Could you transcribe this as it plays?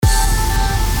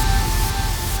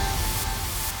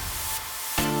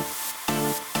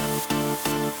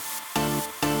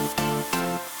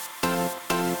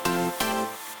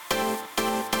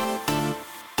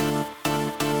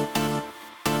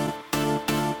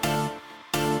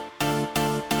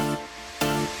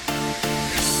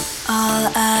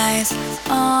eyes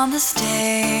on the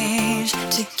stage.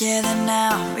 Together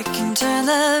now we can turn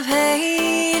the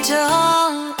page.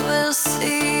 All we'll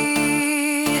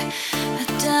see a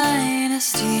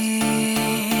dynasty.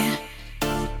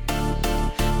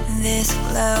 This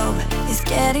globe is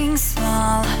getting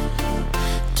small.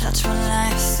 Touch one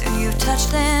life, soon you've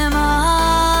touched them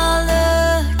all.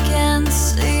 Look and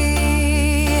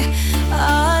see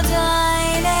our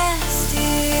dynasty.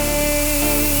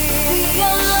 We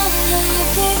all have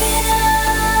given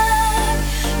up.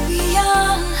 We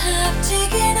all have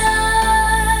taken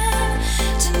on.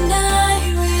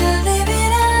 Tonight we'll live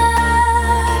it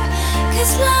up.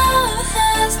 'Cause love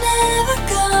has never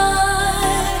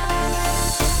gone.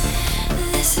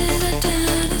 This is a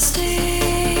dynasty.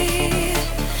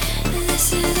 This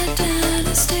is a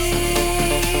dynasty.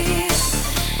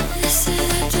 This is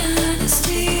a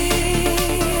dynasty.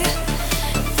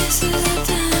 This is a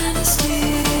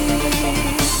dynasty.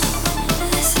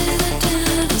 This is a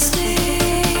dynasty.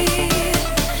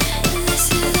 This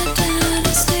is a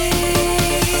dynasty.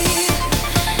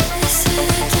 This is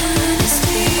a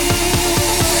dynasty.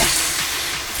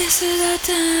 This is a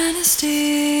dynasty.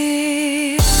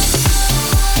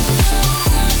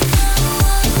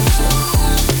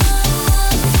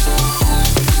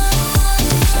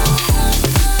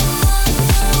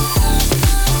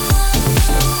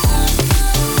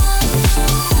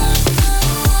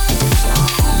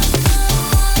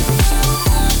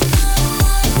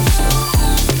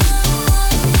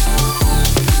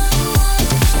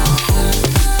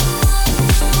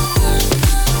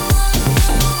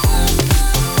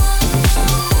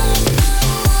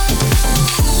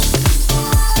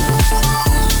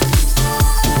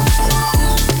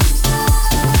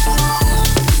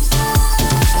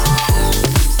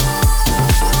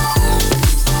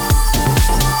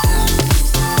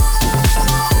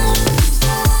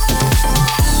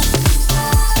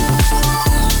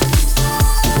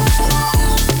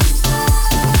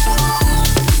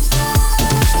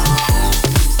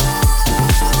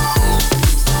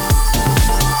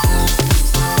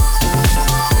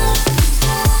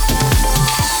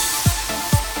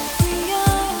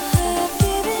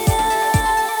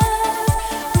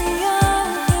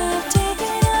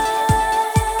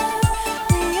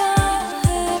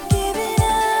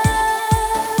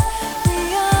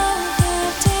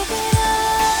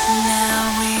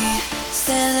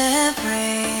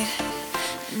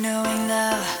 Knowing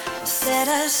love set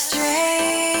us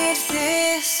straight.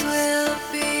 This will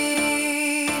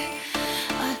be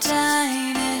a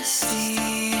dynasty.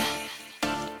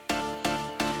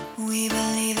 We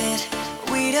believe it,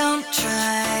 we don't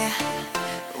try.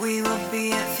 We will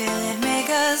be a feeling, make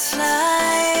us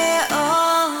fly.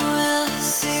 Oh, we'll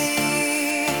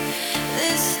see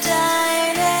this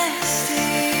dynasty.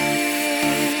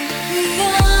 We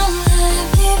all have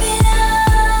given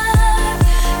up.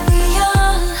 We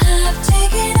all have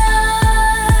taken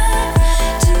on.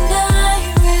 Tonight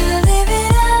we'll live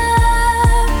it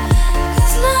up.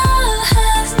 'Cause love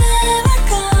has never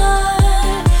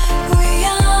gone. We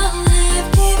all have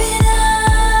given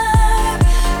up.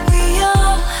 We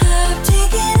all have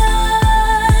taken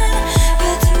on.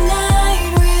 But tonight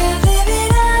we'll live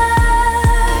it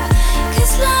up.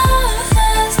 'Cause love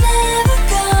has never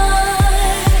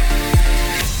gone.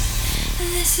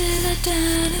 This is a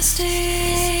dynasty.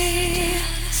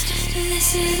 This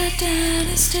is a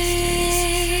dynasty.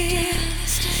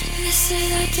 This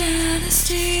is a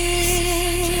dynasty.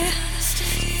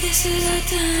 This is a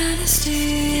dynasty.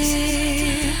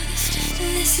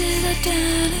 This is a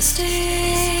dynasty.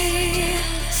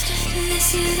 This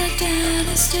is a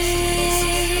dynasty.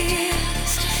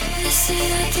 This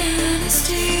is a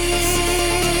dynasty.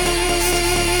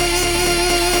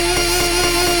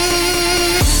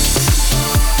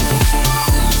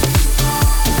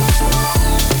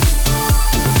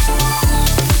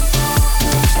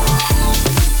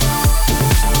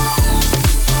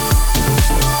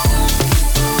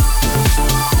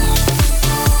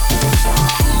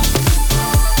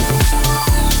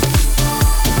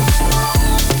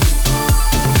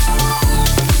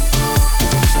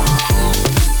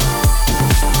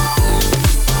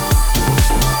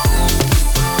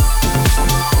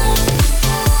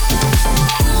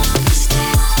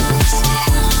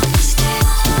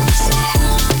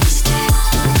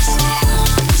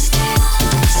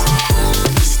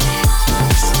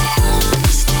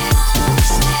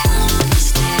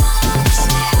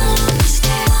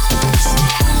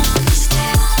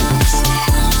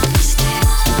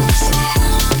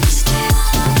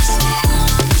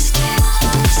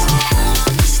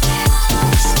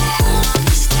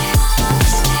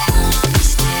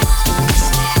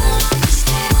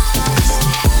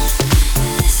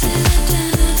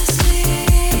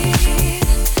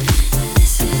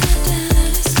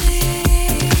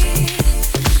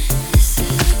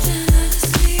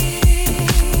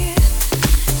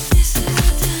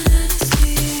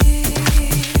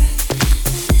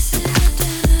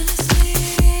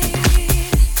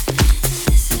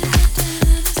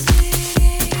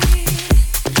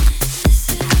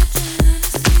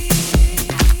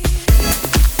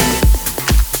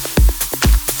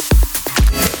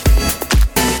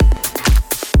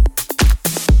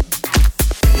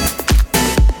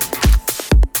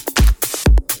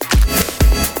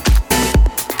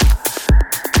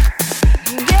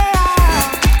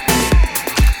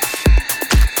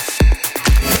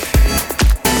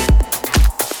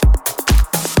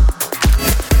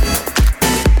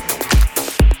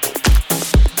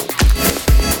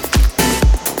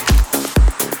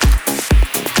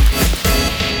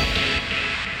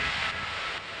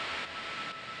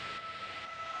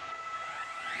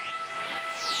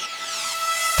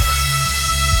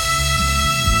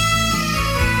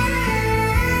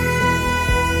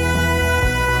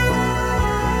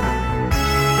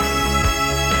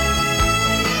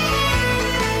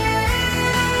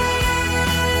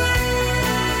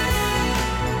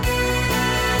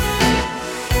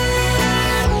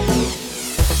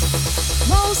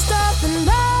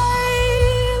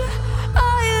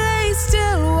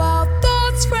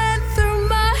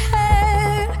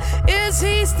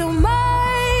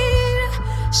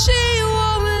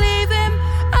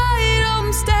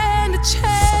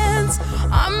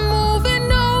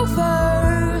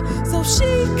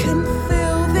 she can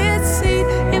fill this seat.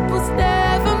 It was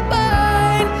never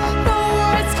mine. No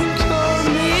words can cure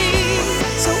me.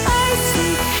 So I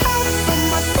seek help from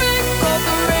my friend called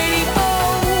the radio.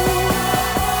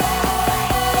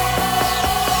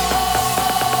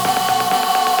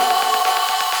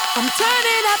 I'm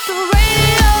turning up the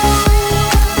radio.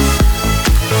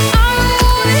 I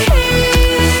wanna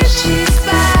hear she's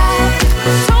back.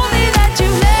 Told me that you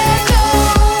let go.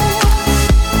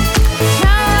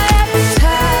 Now I have to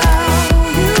tell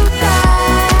you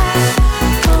that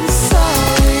I'm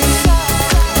sorry.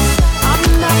 I'm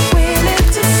not willing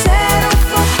to settle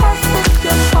for half of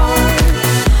your heart.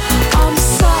 I'm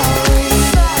sorry.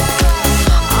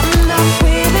 I'm not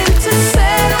willing to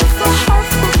settle for half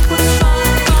of what's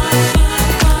mine.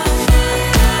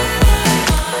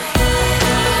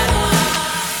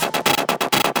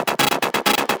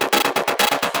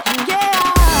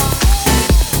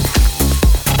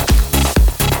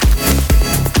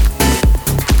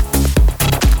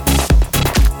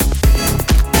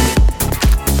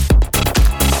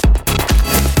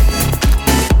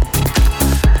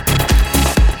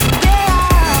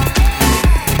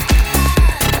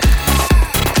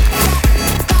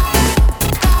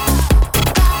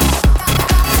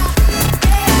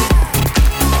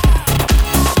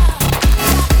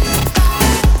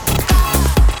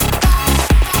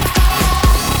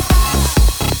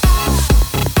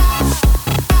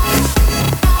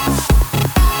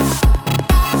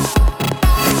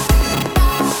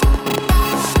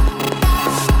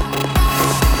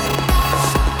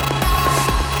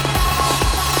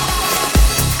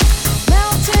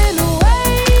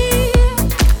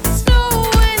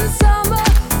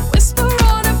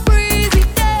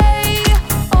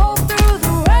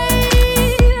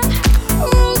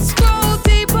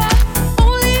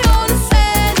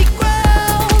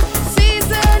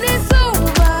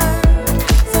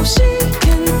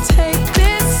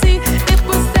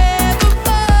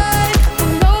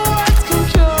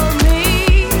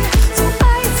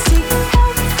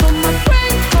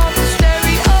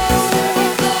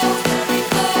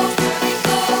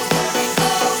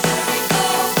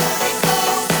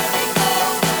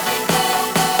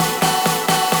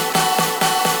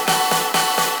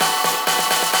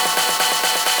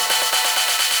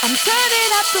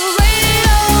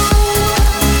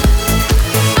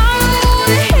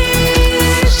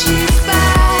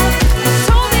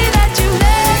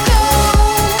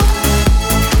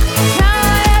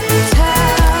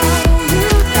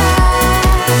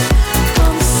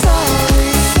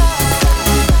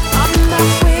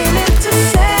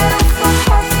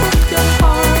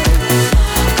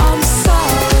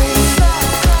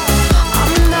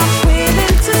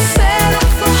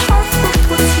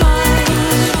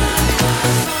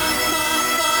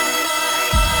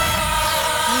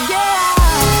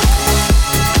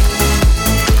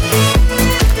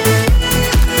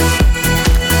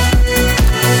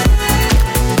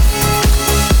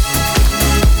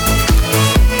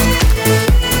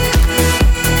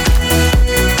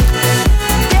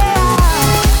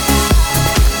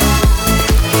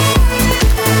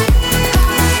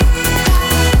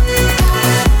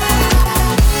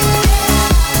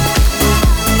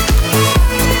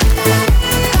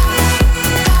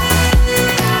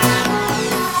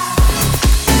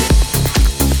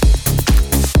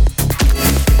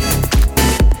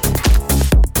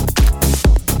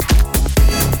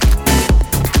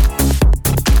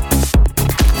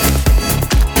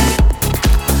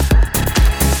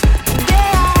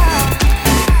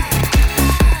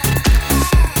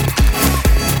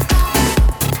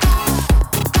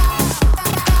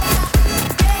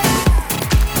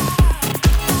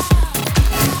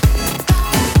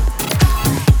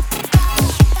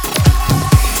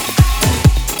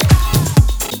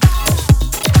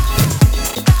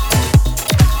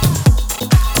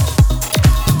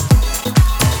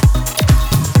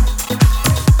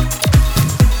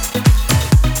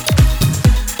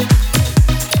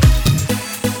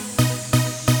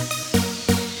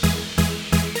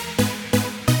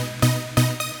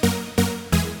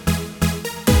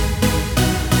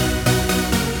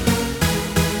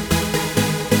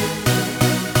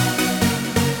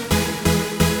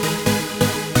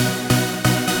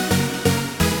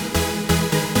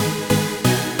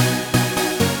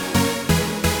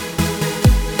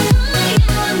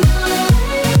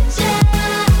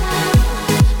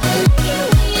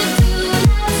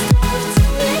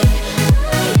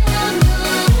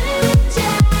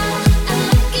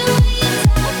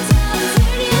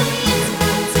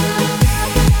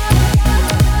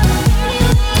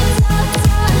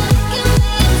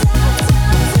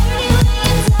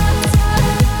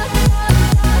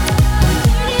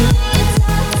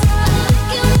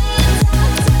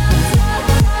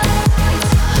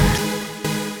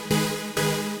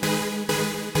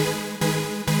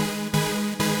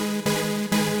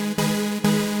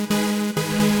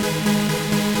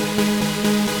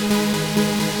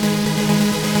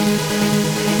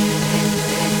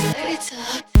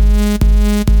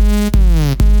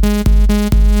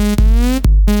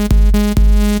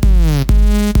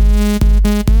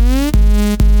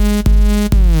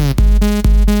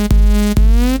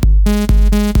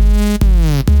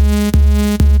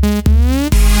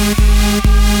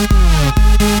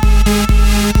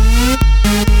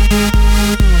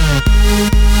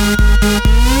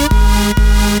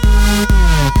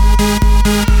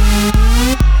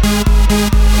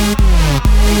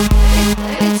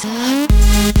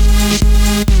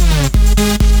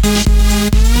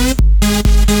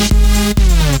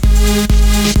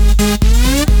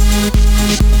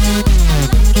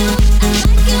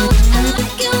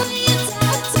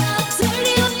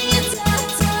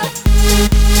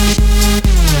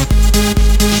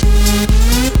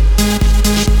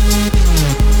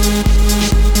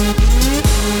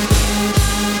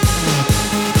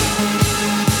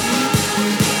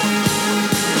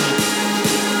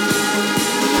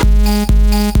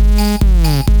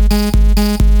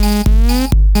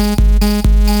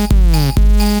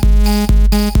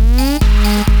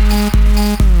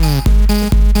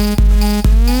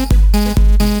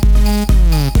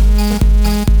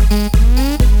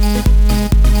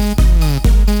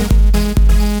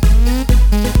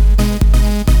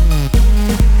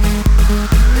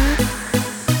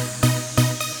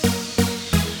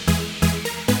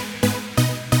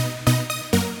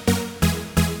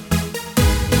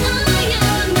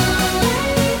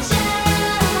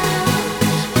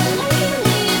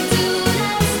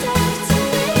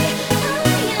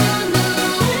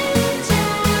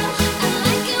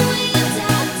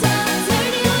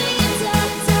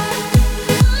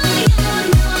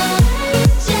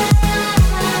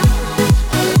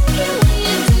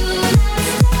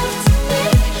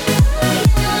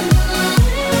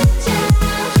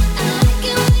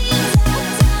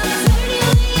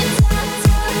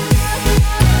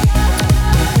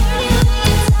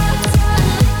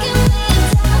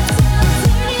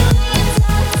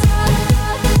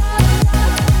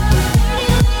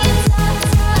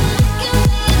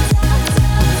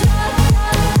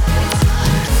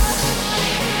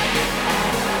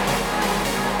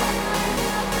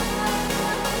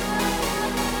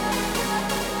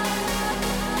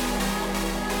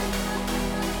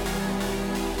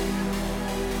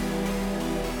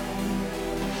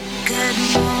 Good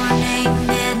morning,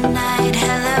 midnight,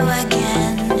 hello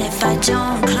again. If I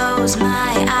don't close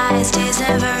my eyes, days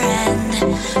never end.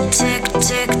 Tick,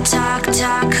 tick, tock,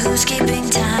 tock, who's keeping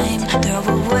time? Throw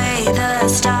away the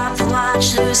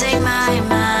stopwatch, losing my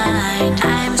mind.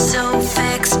 I'm so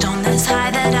fixed on this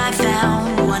high that I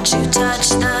found. Once you touch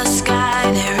the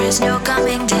sky, there is no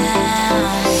coming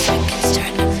down. Seconds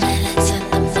turn to minutes, and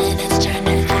the minutes turn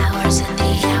to hours, and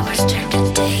the hours turn to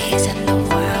days, and the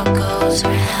world goes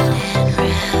round and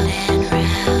round and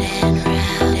round and round and round and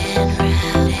round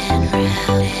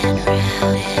and round and round and round and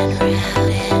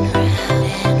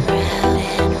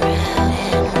round and round and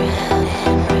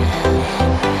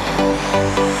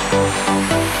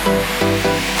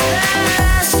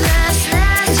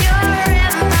restlessness, you're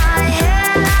in my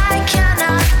head, I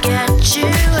cannot get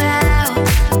you out.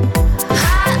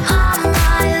 Hot on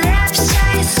my lips,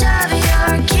 taste of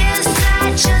your kiss,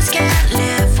 I just can't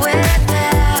live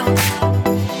without.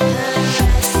 The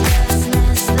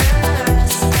restlessness, the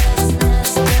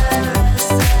restlessness, the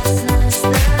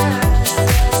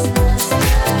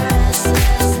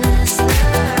restlessness, the restlessness, the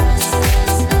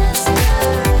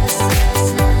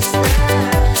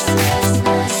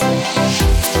restlessness,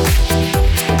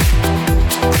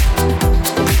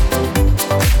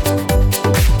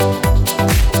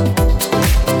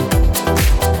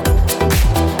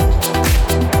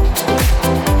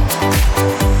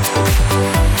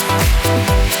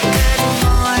 the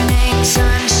morning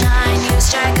sunshine, you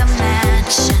strike a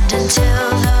match, and until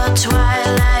the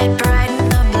twilight brighten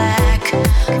the black.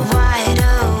 Wide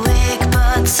awake,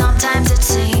 but sometimes it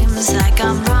seems like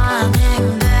I'm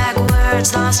running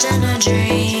backwards, lost in a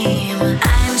dream.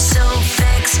 I'm so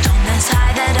fixed on this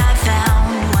high that I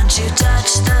found. Once you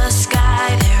touch the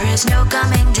sky, there is no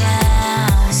coming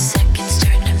down. Seconds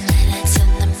turn to minutes,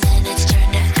 and the minutes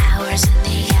turn to hours, and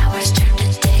the hours turn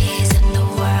to days, and the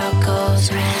world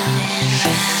goes round and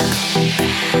round and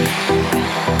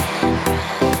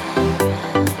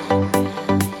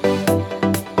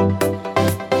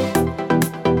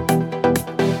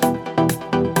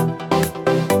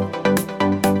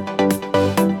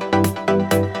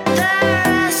The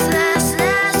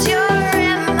restlessness, you're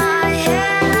in my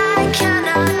head, I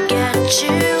cannot get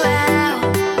you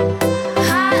out.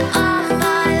 Hot on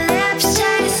my lips,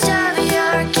 taste of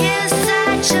your kiss,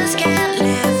 I just can't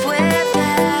live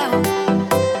without.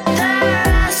 The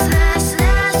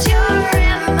restlessness, you're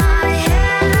in my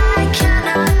head, I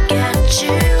cannot get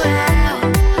you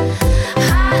out.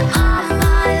 Hot on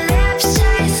my lips,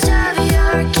 taste of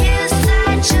your kiss,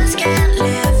 I just can't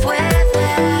live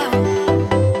without.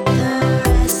 The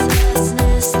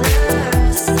restlessness, the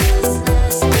restlessness,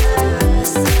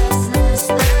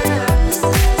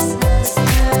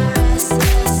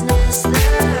 the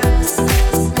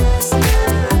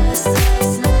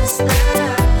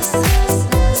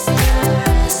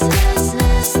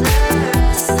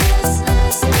restlessness,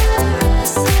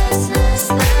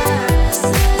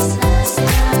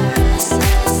 the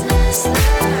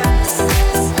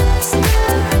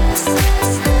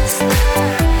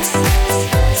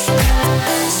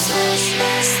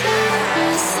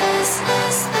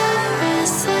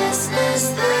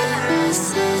restlessness, the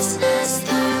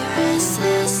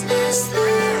restlessness, the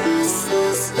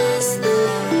restlessness, the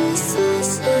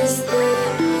restlessness,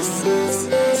 the restlessness,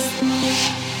 the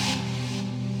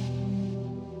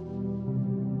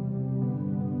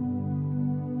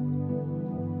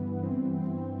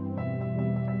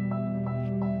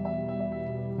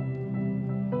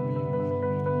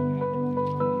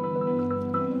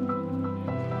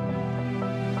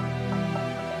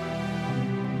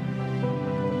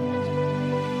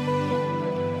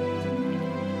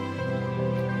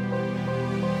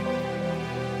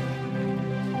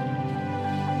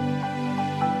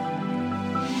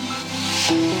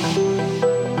Thank